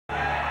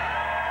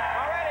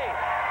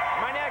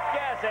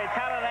a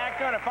talented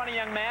actor and a funny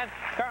young man,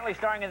 currently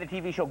starring in the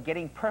TV show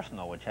Getting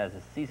Personal, which has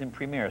its season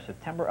premiere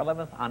September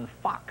 11th on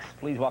Fox.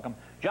 Please welcome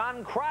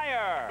Jon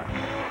Cryer.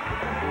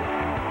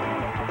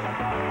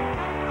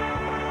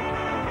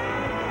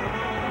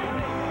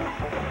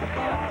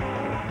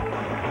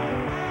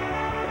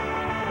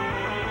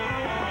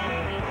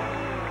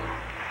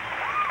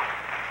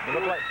 You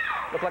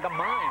look like a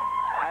mime.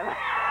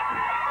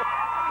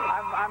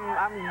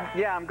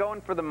 I'm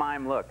going for the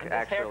mime look, actually.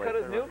 This haircut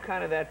is new,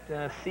 kind of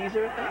that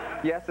Caesar thing?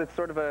 Yes, it's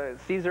sort of a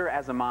Caesar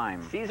as a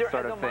mime Caesar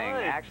sort as of a thing.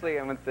 mime. Actually,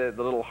 and with the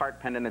little heart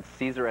pendant, it's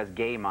Caesar as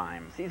gay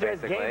mime. Caesar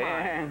basically. as gay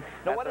mime.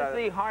 Now, what is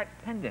the heart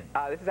pendant?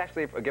 This is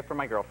actually a gift from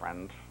my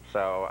girlfriend.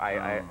 So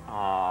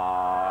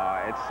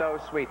it's so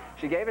sweet.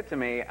 She gave it to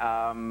me,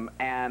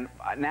 and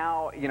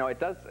now, it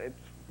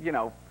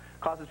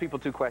causes people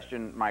to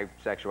question my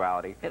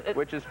sexuality,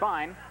 which is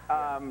fine.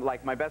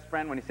 Like my best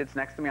friend, when he sits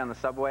next to me on the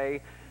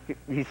subway,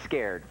 he's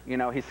scared.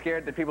 He's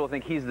scared that people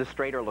think he's the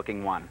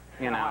straighter-looking one.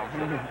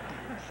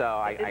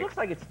 So it looks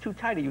like it's too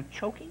tight. Are you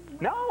choking?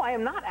 No, I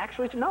am not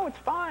actually. No, it's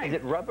fine. Is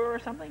it rubber or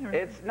something? Or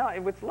it's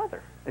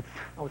leather.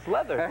 It's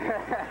leather.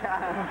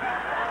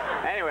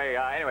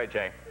 Anyway,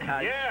 Jay.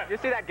 Yeah. You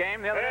see that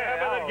game the other day? How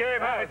about that game,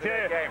 huh,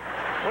 Jay?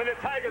 When the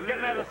Tigers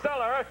getting out of the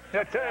cellar,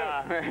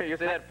 you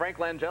see that Frank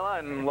Langella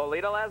and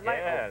Lolita last night?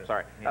 Yeah. Oh,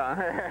 sorry.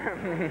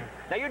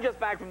 Now you're just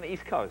back from the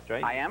East Coast,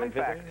 right? I am, in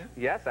fact.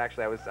 Yes,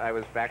 actually, I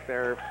was back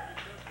there.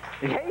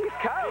 Yeah, East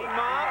Coast.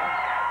 Mom.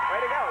 Way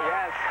to go.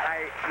 Yes,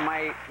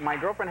 my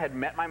girlfriend had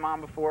met my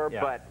mom before,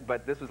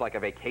 but this was like a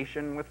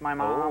vacation with my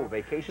mom. Oh,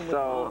 vacation with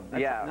mom.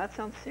 That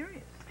sounds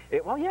serious.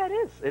 Well, yeah, it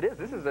is. It is.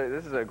 This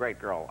is a great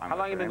girl. How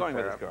long have you been going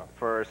with this girl?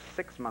 For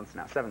 6 months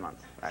now. 7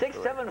 months.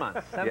 Actually. 7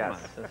 months. 7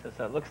 months.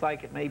 So it looks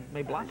like it may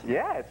blossom.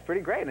 Yeah, it's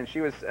pretty great. And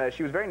she was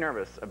very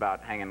nervous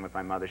about hanging with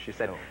my mother. She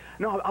said,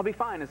 "No, I'll be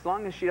fine as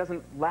long as she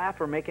doesn't laugh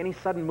or make any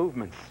sudden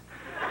movements."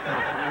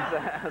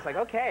 I was like,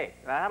 okay,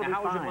 that'll be fine.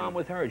 How was your mom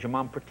with her? Is your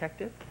mom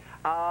protective?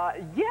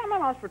 Yeah, my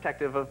mom's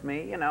protective of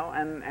me,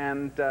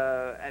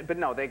 but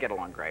no, they get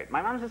along great.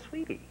 My mom's a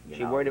sweetie.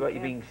 She worried about you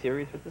being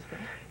serious with this guy?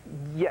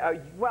 Yeah,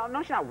 well,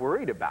 no, she's not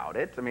worried about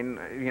it. I mean,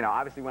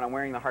 obviously when I'm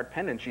wearing the heart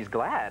pendant, she's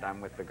glad I'm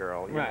with the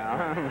girl, you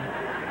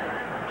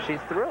know?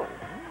 She's thrilled.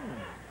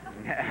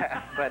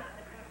 But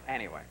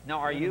anyway. Now,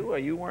 are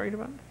you worried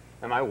about it?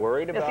 Am I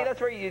worried about it? See, that's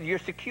where you're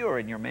secure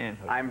in your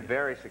manhood. I'm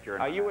very secure in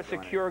my Are you a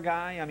secure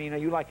guy? I mean, are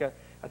you like a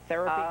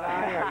therapy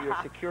guy? Are you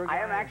a secure guy? I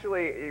am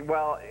actually,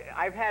 well,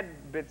 I've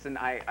had bits, and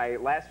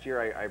last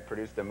year I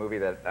produced a movie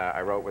that I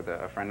wrote with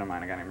a friend of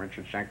mine, a guy named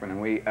Richard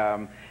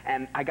Schenkman,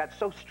 and I got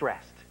so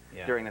stressed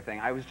during the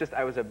thing. I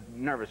was a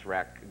nervous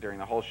wreck during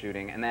the whole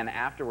shooting, and then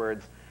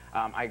afterwards,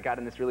 I got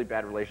in this really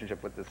bad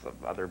relationship with this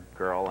other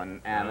girl,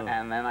 and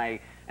then I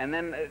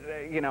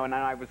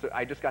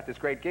just got this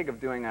great gig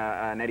of doing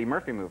an Eddie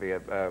Murphy movie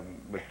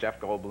with Jeff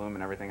Goldblum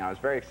and everything. I was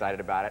very excited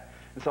about it,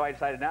 and so I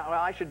decided, now,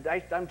 well,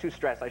 I'm too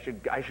stressed. I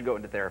should go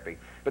into therapy.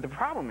 But the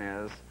problem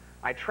is,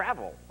 I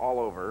travel all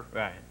over.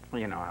 Right.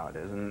 You know how it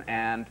is,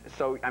 and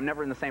so I'm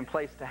never in the same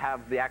place to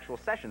have the actual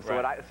session. So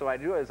what I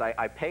do is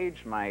I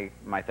page my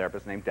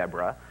therapist named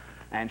Deborah,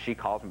 and she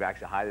calls me back.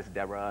 She says, "Hi, this is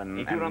Deborah," and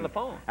you do it on the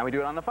phone. And we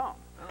do it on the phone.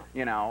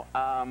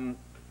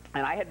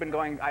 And I had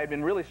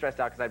been really stressed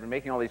out because I'd been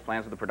making all these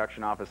plans with the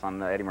production office on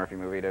the Eddie Murphy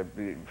movie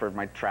for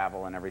my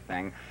travel and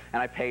everything.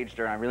 And I paged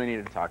her, and I really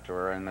needed to talk to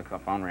her, and the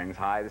phone rings.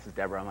 "Hi, this is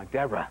Deborah." I'm like,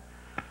 "Deborah,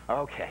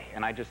 okay."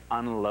 And I just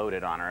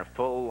unloaded on her, a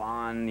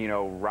full-on,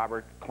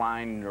 Robert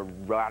Klein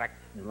erotic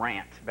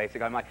rant,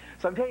 basically. I'm like,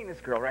 so I'm dating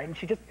this girl, right? And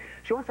she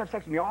wants to have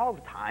sex with me all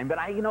the time, but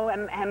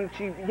and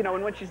she,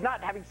 and when she's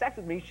not having sex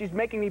with me, she's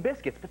making me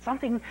biscuits, but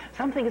something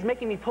is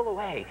making me pull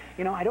away.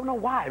 I don't know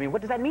why. I mean,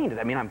 what does that mean? Does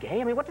that mean I'm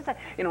gay? I mean, what does that,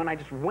 and I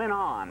just went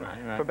on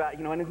for about,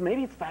 and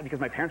maybe it's bad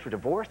because my parents were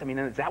divorced. I mean,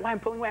 is that why I'm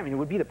pulling away? I mean, it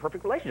would be the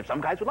perfect relationship. Some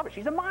guys would love it.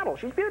 She's a model.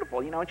 She's beautiful,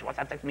 and she wants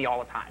to have sex with me all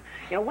the time.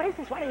 What is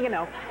this? What,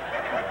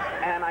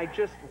 And I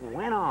just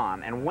went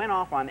on and went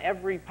off on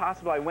every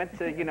possible. I went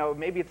to,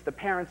 maybe it's the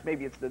parents,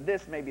 maybe it's the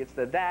this, maybe it's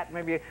the that,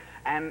 maybe,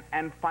 and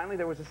finally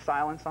there was a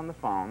silence on the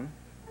phone,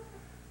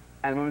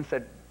 and the woman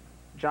said,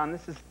 "John,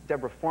 this is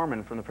Deborah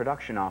Foreman from the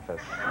production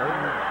office."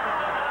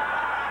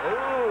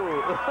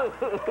 Ooh.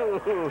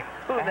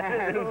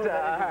 That's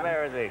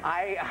embarrassing.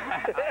 I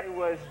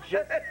was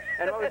just,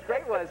 and what was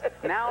great was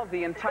now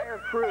the entire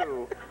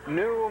crew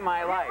knew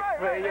my life,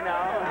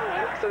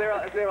 so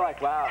they were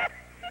like, "Wow.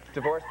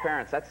 Divorced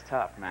parents, that's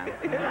tough, man."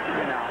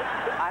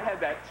 I had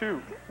that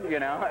too, You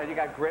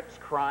got grips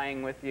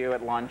crying with you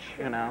at lunch,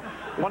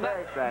 Well,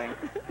 very exciting.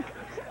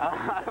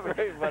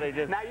 Very funny.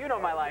 Now you know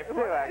my life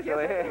too,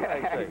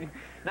 actually.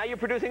 Now you're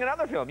producing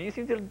another film. You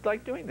seem to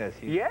like doing this.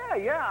 Yeah.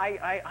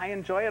 I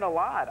enjoy it a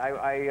lot.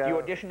 Do you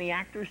audition the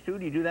actors too?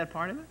 Do you do that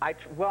part of it?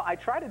 I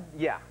try to.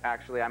 Yeah,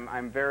 actually,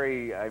 I'm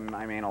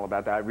anal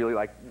about that.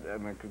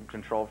 I'm a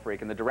control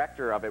freak, and the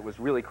director of it was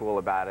really cool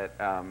about it.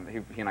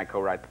 He and I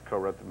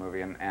co-wrote the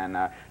movie,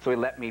 and so he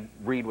let me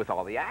read with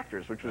all the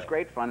actors, which was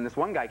great fun. And this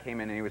one guy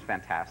came in, and he was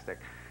fantastic,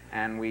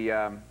 and we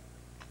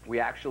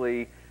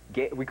actually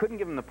we couldn't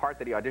give him the part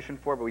that he auditioned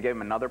for, but we gave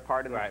him another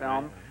part in the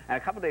film. Right. And a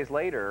couple days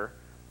later,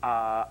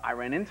 I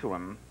ran into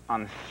him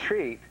on the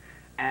street,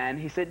 and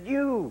he said,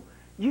 you,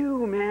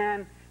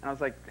 man. And I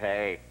was like,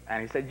 hey.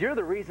 And he said, you're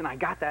the reason I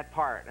got that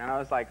part. And I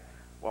was like,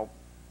 well,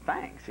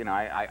 thanks. You know,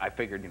 I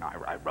figured, you know,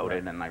 I wrote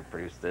it and I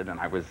produced it and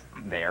I was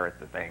there at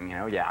the thing, you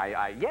know.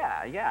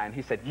 Yeah. And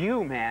he said,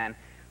 you, man,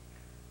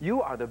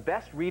 you are the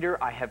best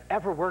reader I have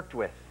ever worked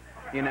with.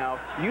 You know,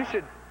 you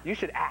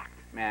should act,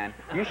 man.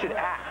 You should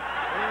act.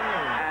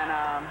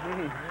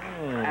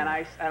 And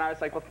I was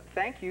like, well,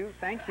 thank you.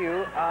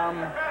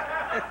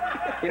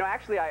 You know,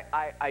 actually,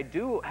 I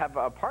do have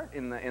a part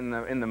in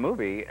the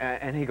movie.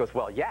 And he goes,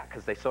 well, yeah,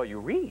 because they saw you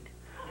read.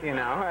 You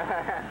know.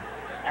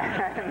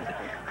 And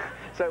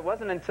so it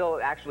wasn't until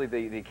actually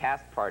the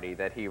cast party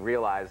that he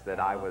realized that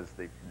I was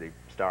the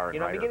star and You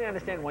know, I'm writer. beginning to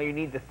understand why you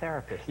need the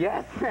therapist.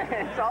 Yes,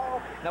 it's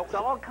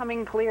all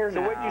coming clear now.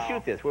 So where did you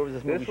shoot this? Where was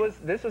this movie?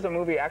 This was a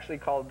movie actually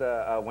called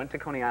Went to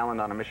Coney Island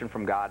on a Mission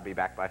from God, Be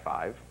Back by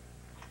 5.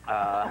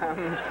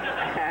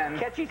 And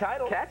catchy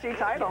title. Catchy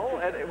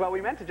title. Well,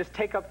 we meant to just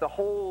take up the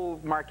whole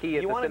marquee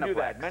at the Cineplex. Do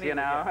that. You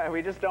know,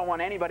 we just don't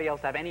want anybody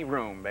else to have any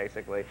room,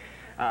 basically.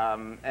 So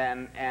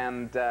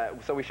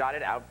we shot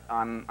it out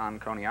on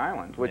Coney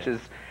Island, which is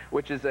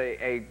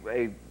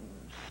a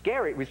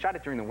scary. We shot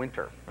it during the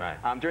winter. Right.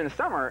 During the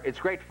summer, it's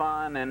great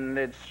fun, and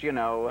it's, you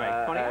know,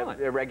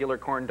 regular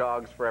corn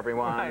dogs for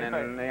everyone, you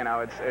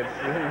know, it's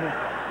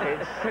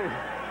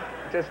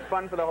just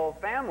fun for the whole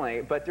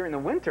family. But during the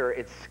winter,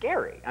 it's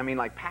scary. I mean,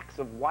 like packs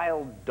of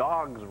wild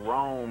dogs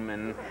roam,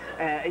 and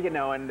you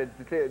know, and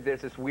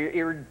there's this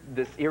weird,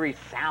 eerie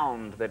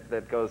sound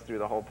that goes through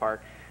the whole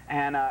park.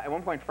 And at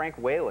one point, Frank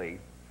Whaley,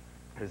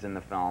 who's in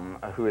the film,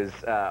 who is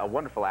a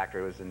wonderful actor,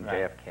 who was in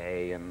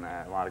JFK and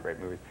a lot of great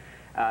movies.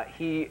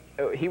 He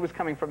was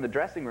coming from the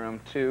dressing room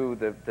to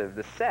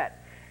the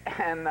set,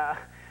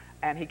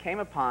 and he came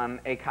upon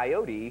a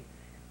coyote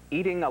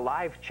eating a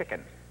live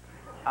chicken.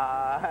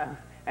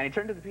 And he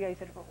turned to the PA and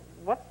said,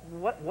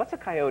 what's a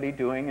coyote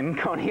doing in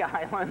Coney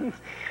Island?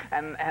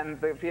 And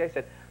the PA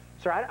said,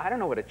 sir, I don't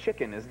know what a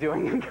chicken is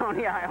doing in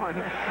Coney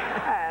Island.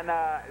 And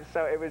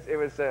so it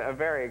was a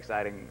very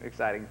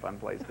exciting, fun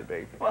place to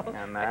be. Well,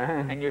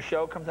 and your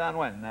show comes on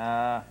when?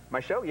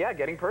 My show, yeah,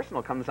 Getting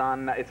Personal comes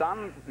on. It's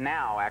on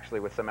now, actually,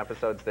 with some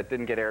episodes that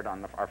didn't get aired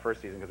on our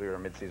first season because we were a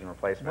mid-season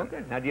replacement.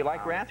 Okay. Now, do you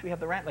like rats? We have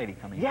the rat lady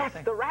coming. Yes,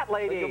 the rat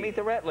lady. So you'll meet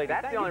the rat lady.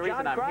 That's the only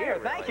reason I'm here.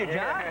 Thank you,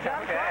 John.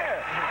 John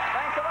Cryer.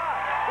 Thanks a lot.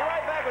 Be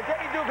right back with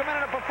Teddy Duke, a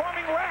minute of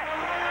performing rats.